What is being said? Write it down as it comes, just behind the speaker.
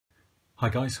Hi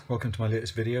guys, welcome to my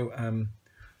latest video.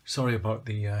 Sorry about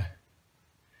the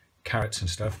carrots and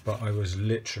stuff, but I was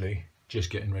literally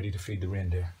just getting ready to feed the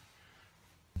reindeer.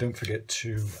 Don't forget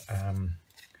to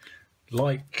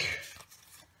like,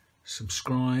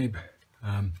 subscribe,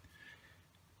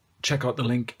 check out the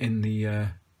link in the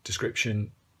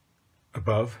description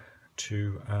above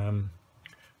to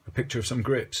a picture of some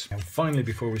grapes. And finally,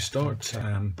 before we start,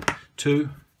 2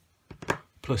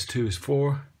 plus 2 is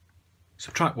 4,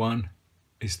 subtract 1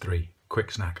 is 3.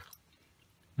 Quick snack.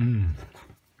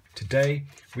 Today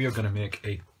we are going to make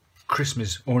a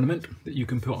Christmas ornament that you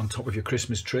can put on top of your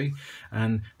Christmas tree,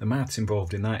 and the maths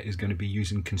involved in that is going to be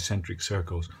using concentric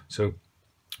circles. So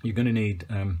you're going to need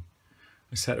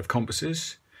a set of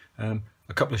compasses, a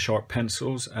couple of sharp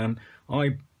pencils.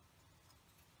 I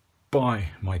buy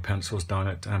my pencils down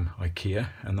at IKEA,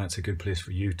 and that's a good place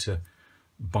for you to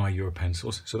buy your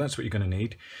pencils. So that's what you're going to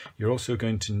need. You're also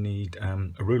going to need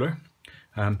a ruler.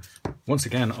 Once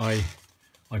again, I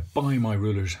buy my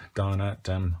rulers down at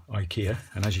IKEA,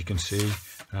 and as you can see,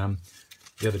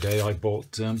 the other day I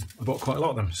bought quite a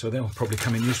lot of them, so they'll probably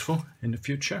come in useful in the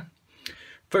future.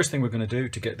 First thing we're going to do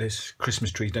to get this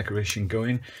Christmas tree decoration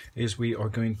going is we are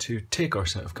going to take our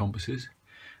set of compasses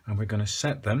and we're going to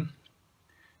set them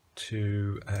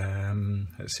to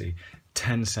let's see,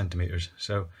 10 centimeters.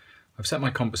 So I've set my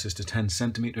compasses to 10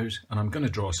 centimeters, and I'm going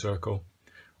to draw a circle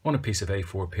on a piece of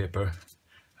A4 paper,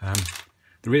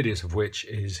 the radius of which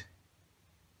is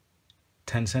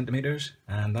 10 centimeters,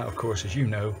 and that, of course, as you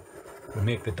know, will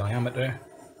make the diameter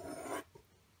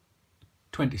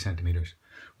 20 centimeters.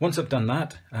 Once I've done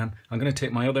that, I'm going to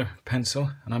take my other pencil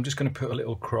and I'm just going to put a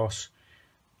little cross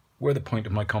where the point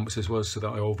of my compasses was so that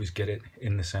I always get it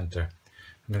in the center.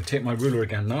 I'm going to take my ruler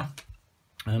again now,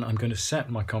 and I'm going to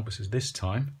set my compasses this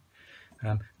time,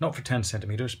 not for 10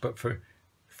 centimeters, but for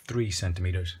 3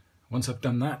 centimeters. Once I've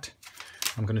done that,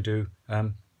 I'm going to do,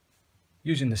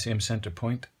 using the same center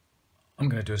point, I'm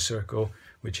going to do a circle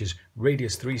which is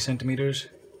radius 3 centimeters,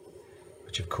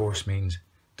 which of course means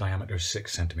diameter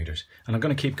 6 centimeters. And I'm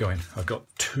going to keep going. I've got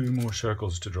 2 more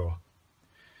circles to draw.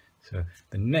 So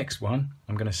the next one,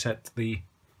 I'm going to set the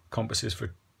compasses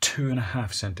for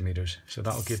 2.5 centimeters. So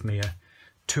that'll give me a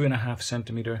 2.5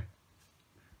 centimeter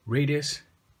radius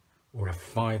or a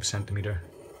 5 centimeter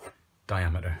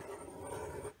diameter.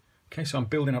 Okay, so I'm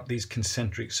building up these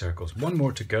concentric circles. One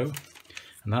more to go,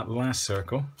 and that last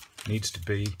circle needs to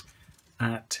be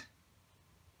at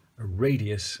a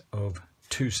radius of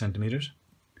 2 centimeters,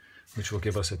 which will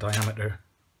give us a diameter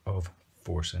of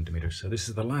 4 centimeters. So this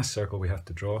is the last circle we have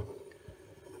to draw.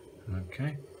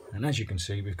 Okay, and as you can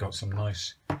see, we've got some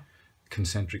nice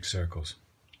concentric circles.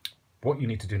 What you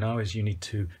need to do now is you need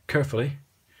to carefully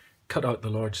cut out the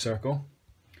large circle,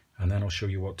 and then I'll show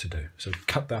you what to do. So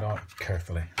cut that out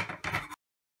carefully.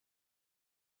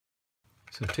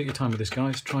 So take your time with this,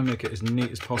 guys. Try and make it as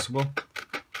neat as possible.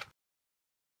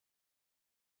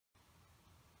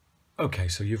 Okay,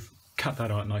 so you've cut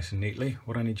that out nice and neatly.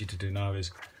 What I need you to do now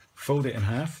is fold it in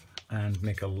half and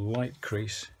make a light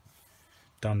crease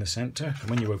down the center. And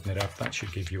when you open it up, that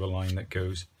should give you a line that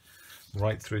goes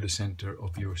right through the center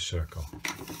of your circle.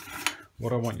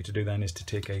 What I want you to do then is to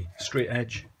take a straight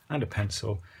edge and a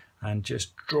pencil and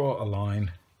just draw a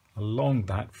line along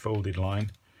that folded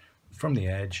line from the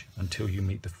edge until you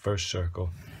meet the first circle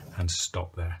and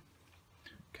stop there.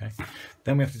 Okay,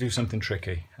 then we have to do something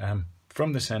tricky.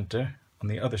 From the center on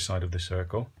the other side of the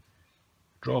circle,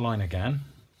 draw a line again.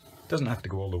 It doesn't have to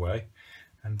go all the way,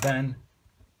 and then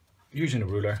using a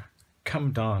ruler,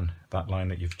 come down that line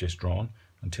that you've just drawn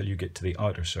until you get to the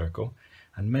outer circle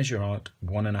and measure out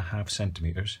 1.5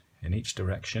 centimeters in each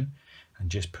direction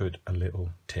and just put a little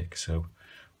tick. So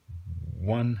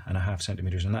 1.5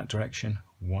 centimeters in that direction,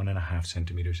 1.5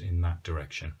 centimeters in that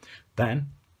direction. Then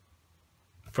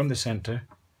from the center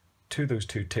to those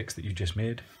 2 ticks that you just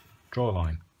made, draw a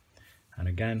line, and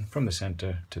again from the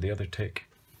center to the other tick,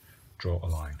 draw a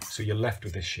line. So you're left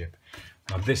with this shape.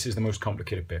 Now this is the most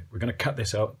complicated bit. We're going to cut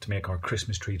this out to make our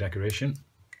Christmas tree decoration.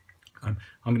 I'm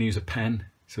going to use a pen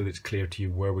so that it's clear to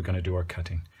you where we're going to do our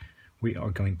cutting. We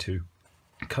are going to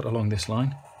cut along this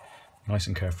line nice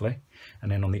and carefully,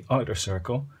 and then on the outer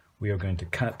circle we are going to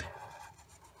cut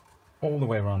all the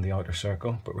way around the outer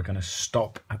circle, but we're going to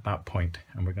stop at that point,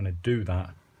 and we're going to do that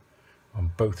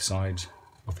on both sides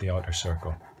of the outer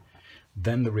circle.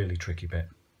 Then the really tricky bit,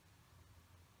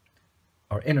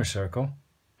 our inner circle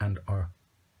and our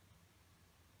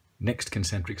next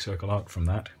concentric circle out from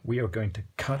that, we are going to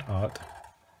cut out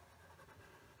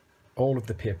all of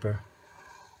the paper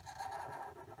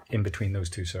in between those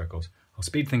 2 circles. I'll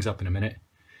speed things up in a minute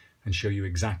and show you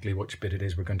exactly which bit it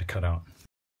is we're going to cut out.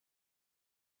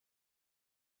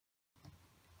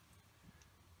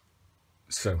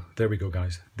 So there we go,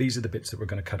 guys. These are the bits that we're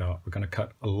going to cut out. We're going to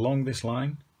cut along this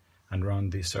line and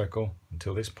round the circle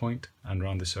until this point, and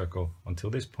round the circle until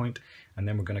this point, and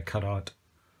then we're going to cut out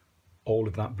all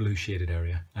of that blue shaded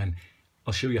area. And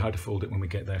I'll show you how to fold it when we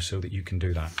get there so that you can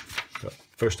do that. But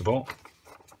first of all,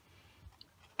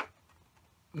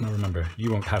 now remember,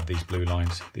 you won't have these blue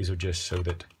lines. These are just so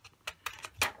that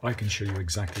I can show you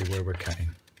exactly where we're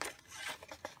cutting.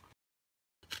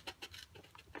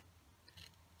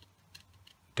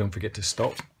 Don't forget to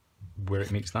stop where it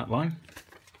meets that line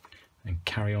and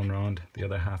carry on round the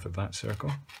other half of that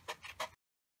circle.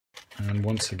 And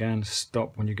once again,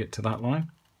 stop when you get to that line.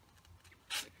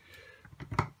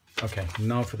 Okay,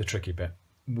 now for the tricky bit.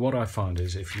 What I found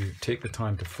is if you take the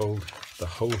time to fold the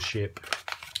whole shape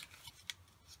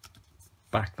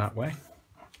back that way,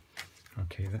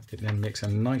 okay, it then makes a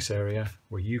nice area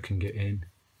where you can get in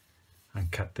and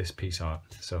cut this piece out.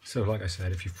 So like I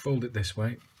said, if you fold it this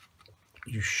way,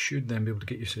 you should then be able to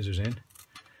get your scissors in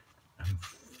and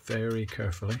very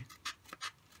carefully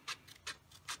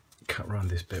cut around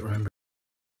this bit, remember.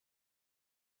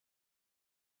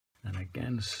 And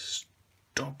again,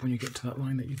 stop when you get to that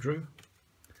line that you drew.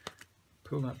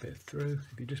 Pull that bit through.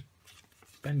 If you just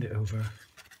bend it over,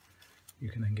 you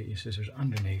can then get your scissors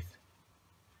underneath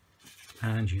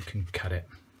and you can cut it.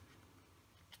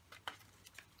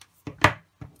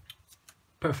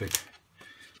 Perfect.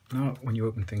 Now when you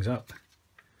open things up,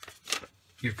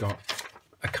 you've got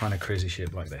a kind of crazy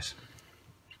shape like this.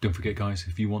 Don't forget, guys,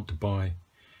 if you want to buy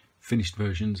finished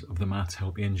versions of the Maths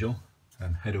Help Angel,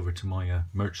 head over to my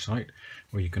merch site,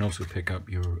 where you can also pick up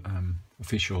your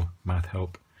official Math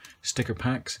Help sticker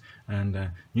packs, and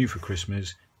new for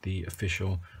Christmas, the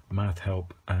official Math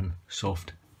Help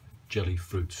soft jelly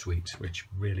fruit sweets, which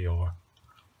really are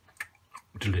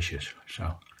delicious.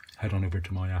 So head on over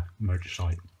to my merch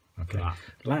site. Okay.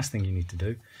 Last thing you need to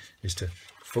do is to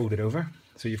fold it over,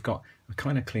 so you've got a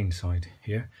kind of clean side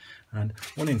here. And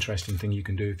one interesting thing you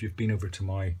can do if you've been over to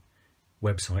my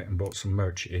website and bought some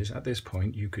merch is, at this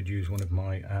point, you could use one of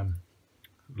my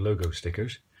logo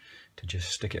stickers to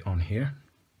just stick it on here.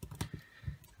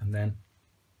 And then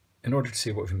in order to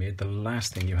see what we've made, the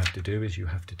last thing you have to do is you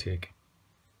have to take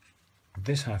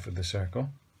this half of the circle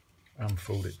and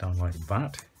fold it down like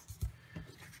that.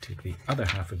 Take the other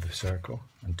half of the circle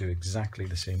and do exactly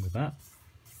the same with that.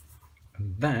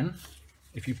 And then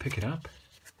if you pick it up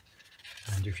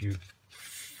and if you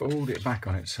fold it back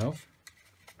on itself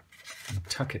and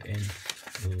tuck it in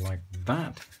like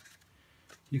that,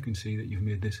 you can see that you've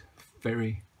made this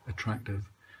very attractive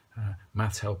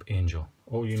Maths Help Angel.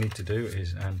 All you need to do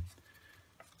is a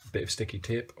bit of sticky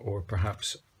tape or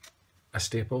perhaps a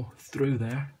staple through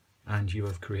there, and you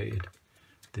have created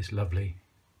this lovely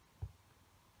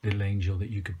little angel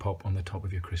that you could pop on the top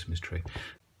of your Christmas tree.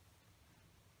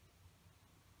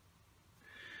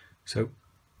 So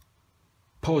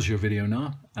pause your video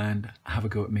now and have a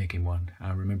go at making one.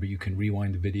 Remember, you can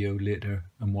rewind the video later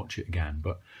and watch it again,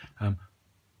 but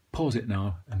pause it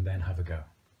now and then have a go.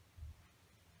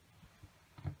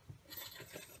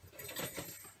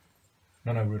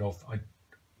 No, Rudolph, I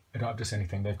don't have to say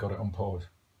anything, they've got it on pause.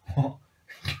 What?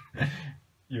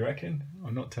 You reckon?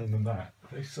 I'm not telling them that.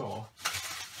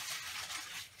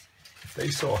 If they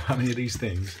saw how many of these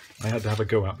things I had to have a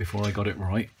go at before I got it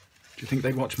right, do you think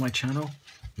they'd watch my channel?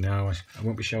 No, I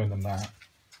won't be showing them that.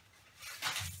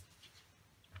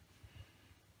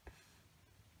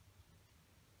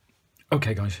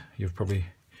 Okay guys, you've probably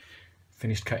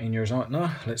finished cutting yours out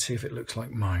now. Let's see if it looks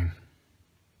like mine.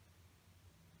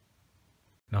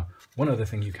 Now, one other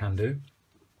thing you can do,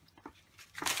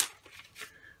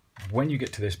 when you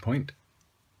get to this point,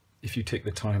 if you take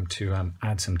the time to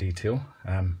add some detail,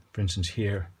 for instance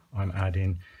here I'm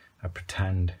adding a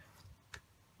pretend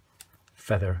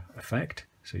feather effect,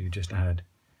 so you just add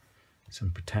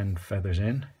some pretend feathers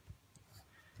in,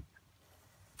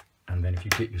 and then if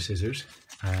you get your scissors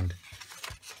and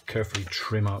carefully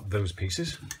trim out those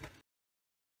pieces.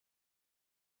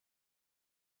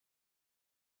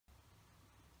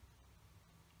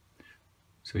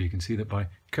 So you can see that by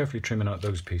carefully trimming out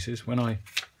those pieces, when I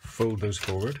fold those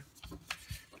forward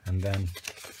and then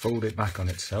fold it back on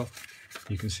itself,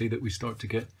 you can see that we start to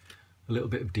get a little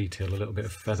bit of detail, a little bit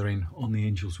of feathering on the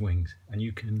angel's wings, and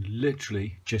you can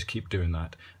literally just keep doing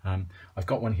that. I've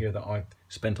got one here that I've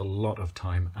spent a lot of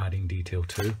time adding detail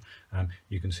to.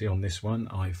 You can see on this one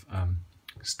I've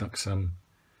stuck some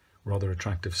rather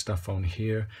attractive stuff on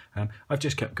here. I've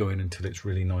just kept going until it's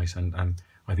really nice, and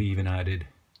I've even added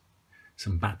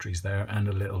some batteries there and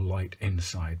a little light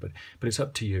inside, but it's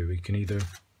up to you. You can either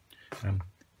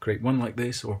create one like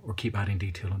this or keep adding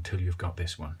detail until you've got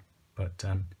this one, but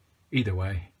either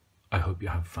way I hope you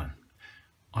have fun.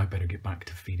 I better get back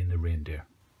to feeding the reindeer.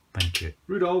 Thank you.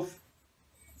 Rudolph!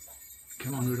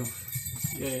 Come on, Rudolph.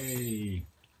 Yay!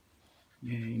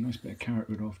 Yay, nice bit of carrot,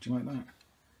 Rudolph. Do you like that?